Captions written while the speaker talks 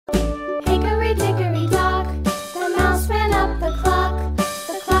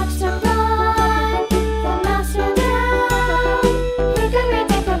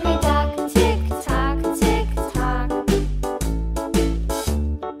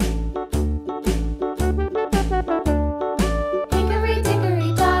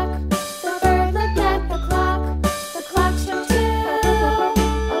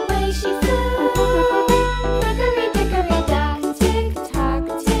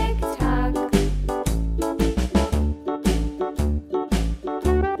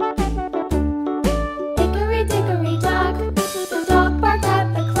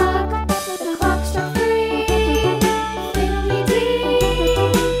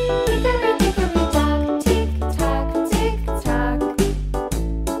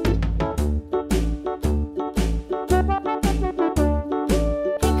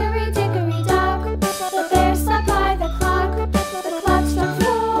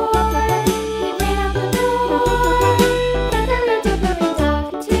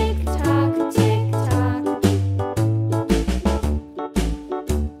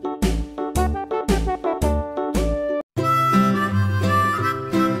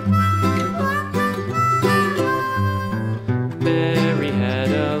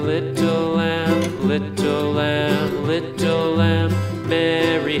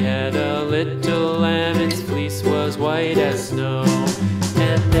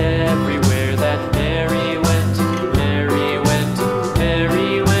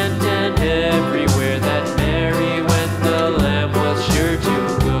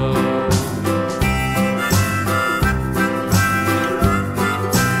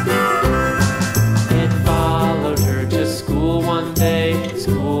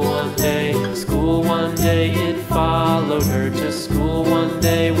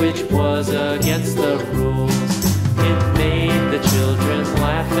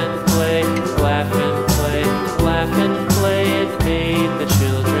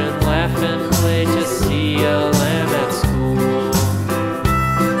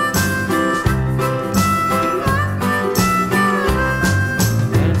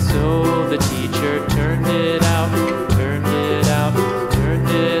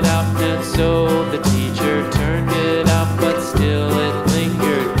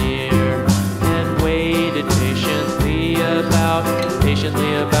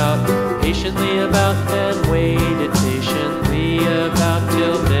patiently about, and waited patiently about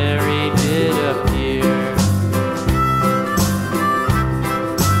till Mary did appear.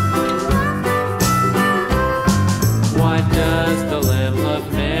 Why does the lamb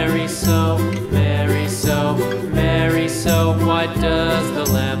love Mary so, Mary so, Mary so? Why does the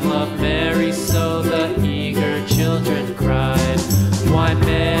lamb love Mary so? The eager children cried. Why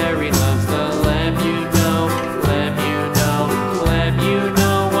Mary loves the lamb, you know, lamb, you know, lamb, you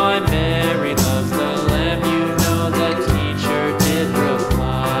know. Why Mary loves the lamb, you know, the teacher did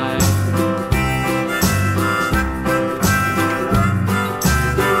reply.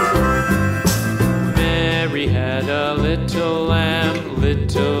 Mary had a little lamb,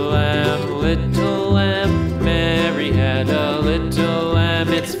 little lamb, little lamb. Mary had a little lamb,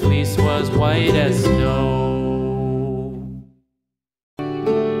 its fleece was white as snow.